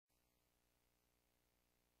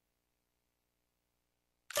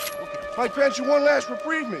Might grant you one last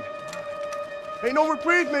reprievement. Ain't no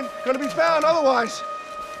reprievement gonna be found otherwise.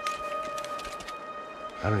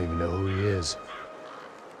 I don't even know who he is.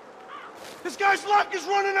 This guy's luck is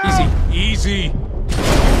running out! Easy, easy!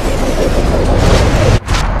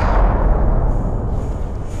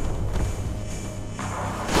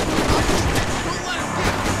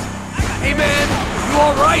 Hey man, you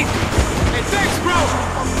alright? Hey, thanks, bro!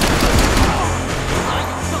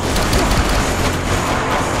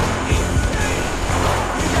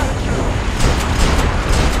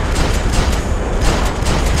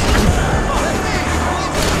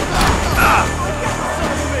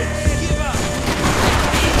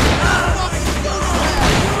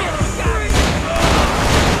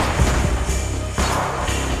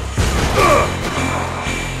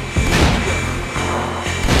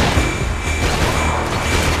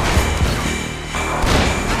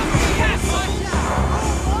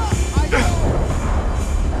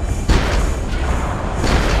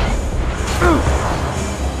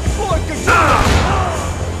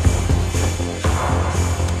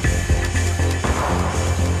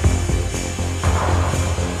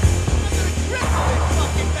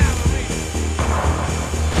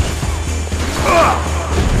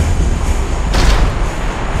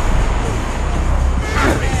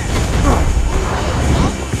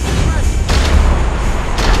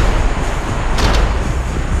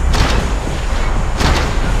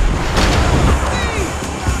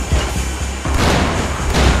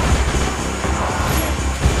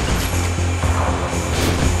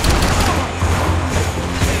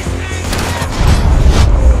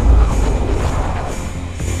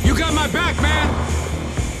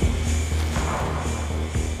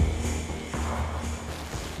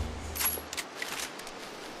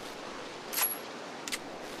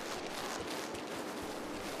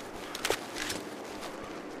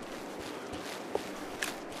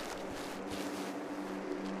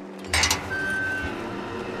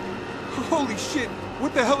 Holy shit!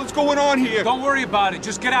 What the hell is going on here? Don't worry about it.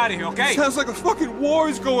 Just get out of here, okay? Sounds like a fucking war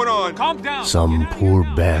is going on. Calm down. Some poor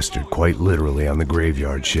bastard quite literally on the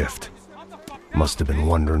graveyard shift. Must have been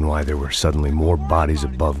wondering why there were suddenly more bodies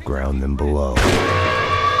above ground than below.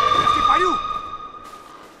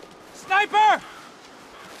 Sniper!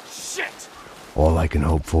 Shit! All I can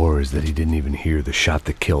hope for is that he didn't even hear the shot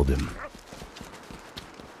that killed him.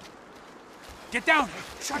 Get down!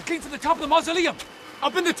 Shot clean from the top of the mausoleum!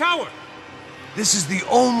 Up in the tower! This is the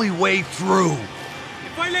only way through.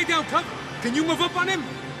 If I lay down cover, can you move up on him?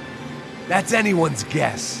 That's anyone's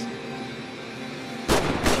guess.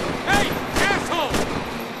 Hey, asshole!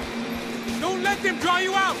 Don't let them draw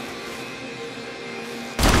you out!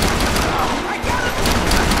 I got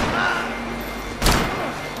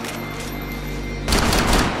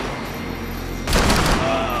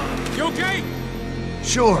him! You okay?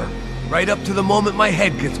 Sure. Right up to the moment my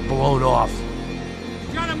head gets blown off.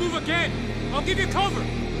 You gotta move again. I'll give you cover.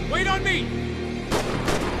 Wait on me.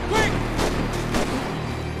 Quick!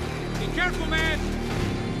 Be careful, man.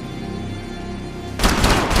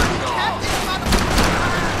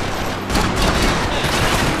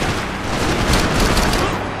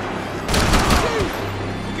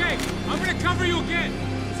 Okay, I'm gonna cover you again.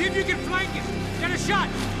 See if you can flank it. Get a shot.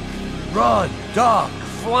 Run, duck,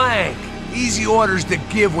 flank. Easy orders to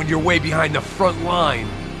give when you're way behind the front line.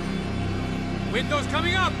 Windows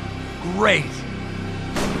coming up. Great. Go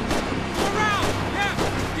around. Yeah,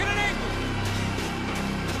 get an angle.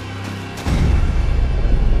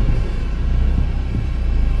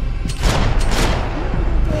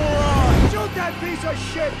 Oh, shoot that piece of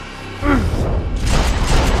shit!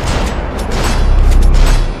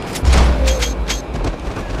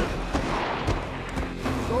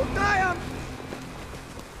 Don't die him!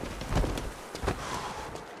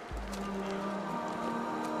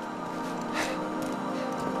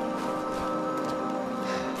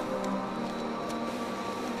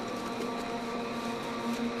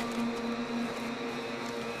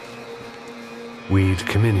 We'd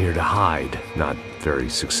come in here to hide, not very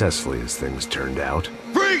successfully as things turned out.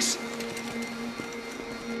 Freeze!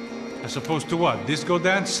 As opposed to what? Disco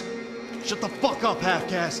dance? Shut the fuck up,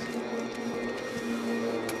 half-caste.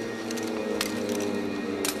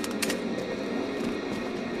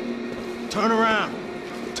 Turn around.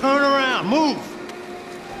 Turn around. Move.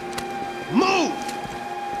 Move!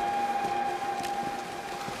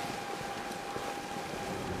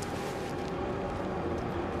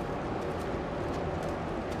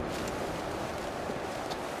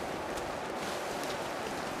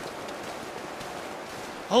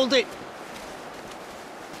 Hold it!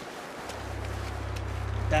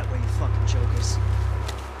 That way, you fucking jokers.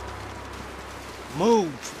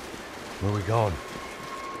 Move! Where are we going?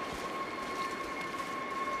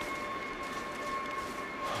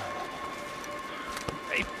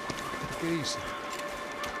 Take it easy.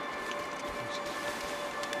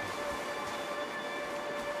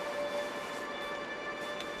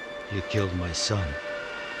 You killed my son.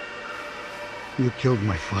 You killed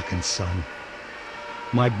my fucking son.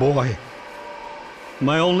 My boy.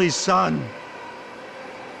 My only son.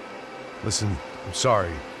 Listen, I'm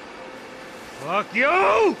sorry. Fuck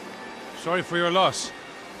you! Sorry for your loss.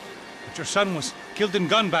 But your son was killed in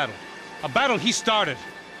gun battle. A battle he started.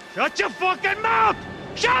 Shut your fucking mouth!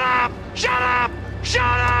 Shut up! Shut up! Shut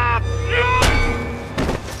up!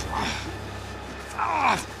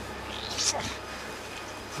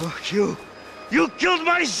 Fuck you! You killed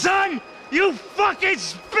my son! You fucking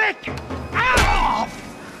spick! Ow!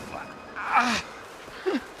 God.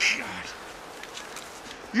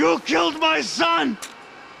 You killed my son!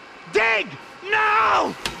 Dig!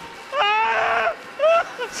 Now!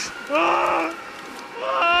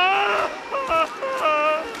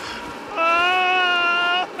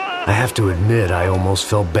 I have to admit, I almost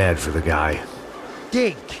felt bad for the guy.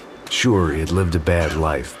 Dig! Sure, he had lived a bad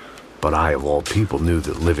life, but I, of all people, knew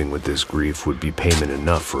that living with this grief would be payment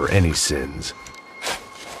enough for any sins.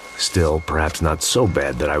 Still, perhaps not so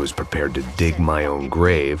bad that I was prepared to dig my own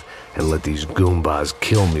grave and let these goombas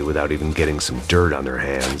kill me without even getting some dirt on their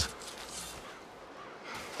hands.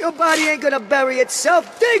 Your body ain't gonna bury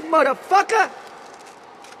itself. Dig, motherfucker!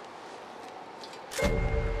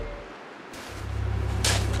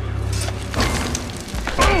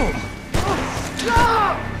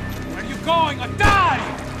 Where are you going? Or die!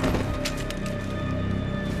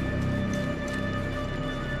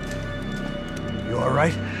 You all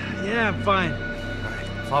right? Yeah, I'm fine. All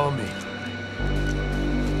right, follow me.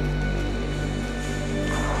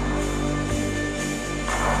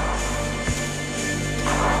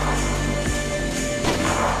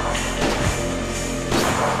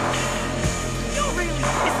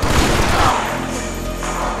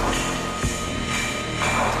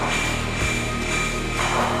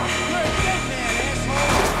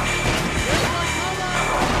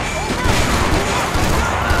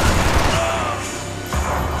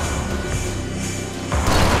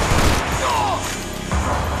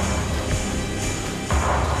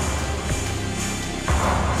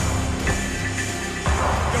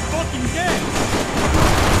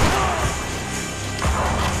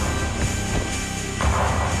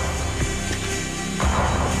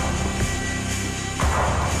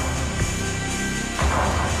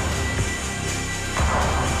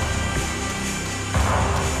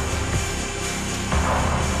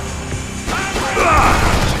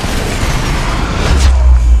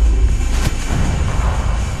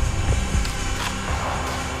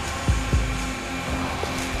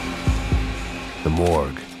 The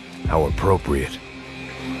morgue. How appropriate.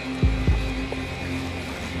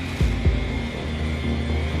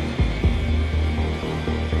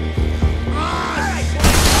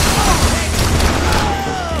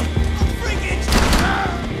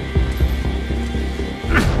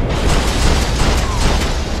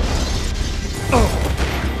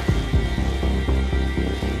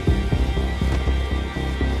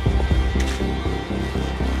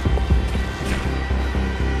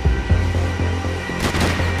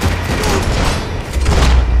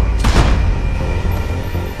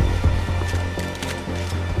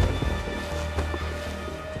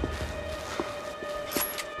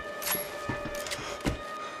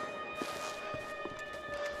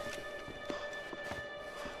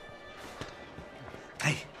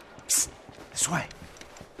 Hey, psst, this way.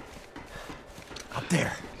 Up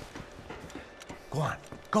there. Go on.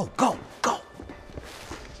 Go, go, go.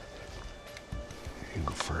 You can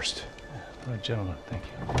go first. All right, gentlemen, thank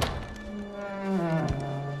you.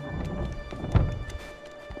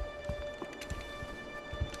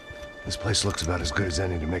 This place looks about as good as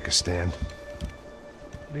any to make a stand.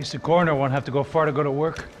 At least the coroner won't have to go far to go to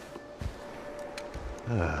work.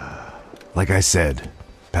 Like I said,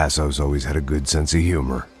 Passo's always had a good sense of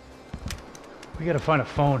humor. We gotta find a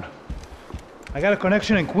phone. I got a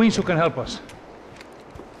connection in Queens who can help us.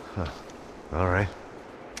 All right.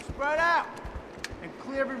 Spread out! And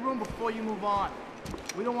clear every room before you move on.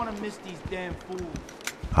 We don't want to miss these damn fools.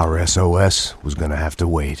 Our SOS was gonna have to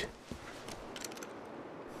wait.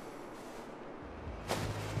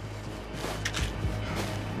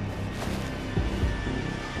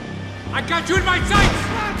 I got you in my sights!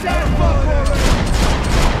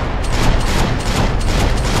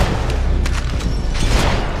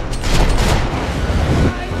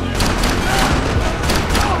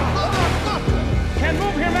 Can't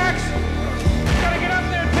move here, Max! Gotta get up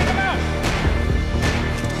there and take him out!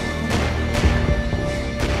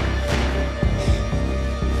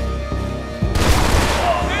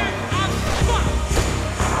 Man, I'm fucked!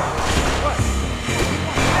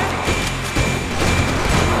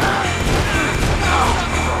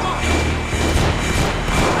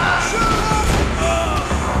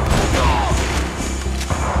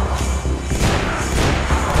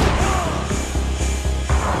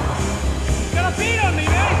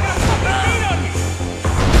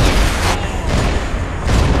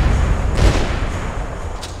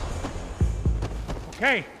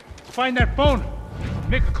 Hey, find that phone.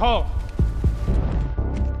 Make a call.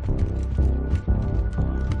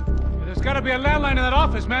 There's gotta be a landline in that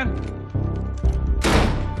office, man.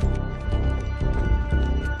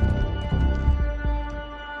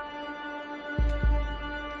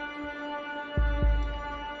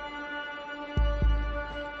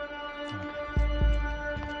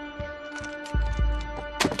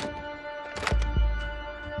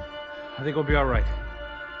 I think we'll be all right.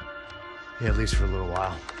 Yeah, at least for a little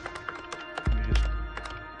while. Let me just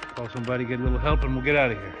call somebody, get a little help, and we'll get out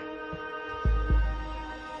of here.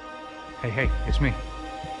 Hey, it's me.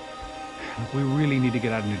 Look, we really need to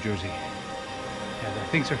get out of New Jersey. Yeah,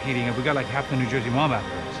 things are heating up. We got like half the New Jersey mob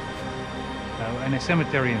after us. And a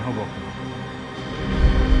cemetery in Hoboken.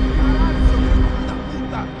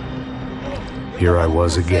 Here I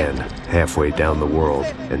was again, halfway down the world,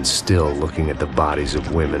 and still looking at the bodies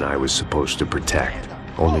of women I was supposed to protect.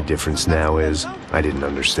 Only difference now is, I didn't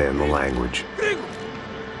understand the language.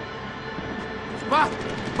 Vai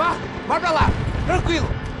pra lá!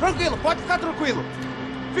 Tranquilo, pode ficar tranquilo.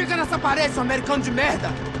 Fica nessa parede, seu americano de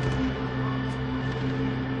merda!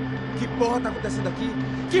 Que porra tá acontecendo aqui?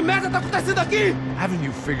 Que merda tá acontecendo aqui? Haven't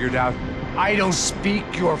you figured out I don't speak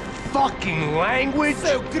your fucking language?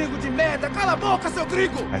 Seu gringo de merda! Cala a boca, seu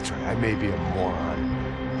gringo! That's right, I may be a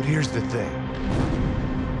moron, but here's the thing.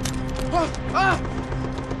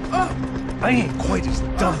 I ain't quite as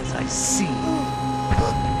dumb as I seem.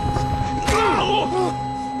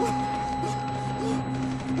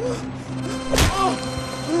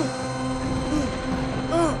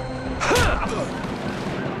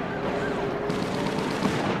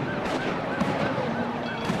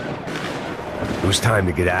 It was time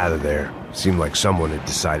to get out of there. Seemed like someone had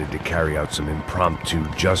decided to carry out some impromptu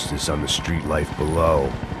justice on the street life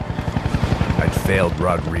below. I'd failed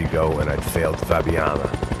Rodrigo and I'd failed Fabiana.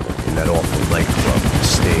 In that awful nightclub, the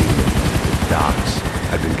stage, the docks,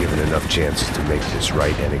 I'd been given enough chances to make this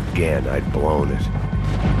right, and again I'd blown it.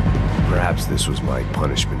 Perhaps this was my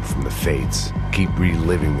punishment from the fates. Keep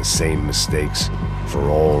reliving the same mistakes for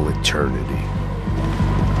all eternity.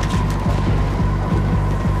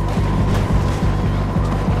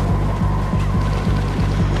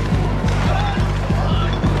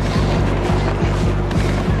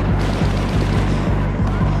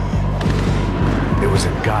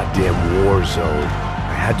 Goddamn war zone.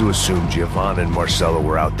 I had to assume Giovanna and Marcelo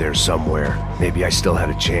were out there somewhere. Maybe I still had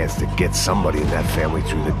a chance to get somebody in that family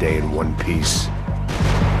through the day in one piece.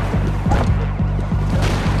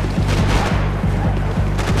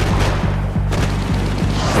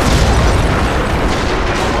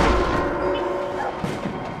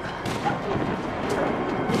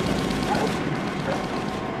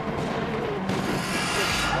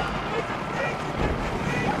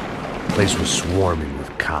 The place was swarming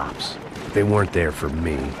with cops. They weren't there for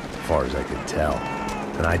me, as far as I could tell.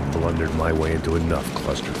 And I'd blundered my way into enough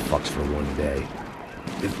clusterfucks for one day.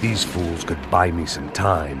 If these fools could buy me some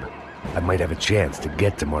time, I might have a chance to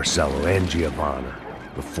get to Marcelo and Giovanna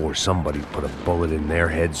before somebody put a bullet in their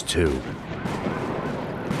heads too.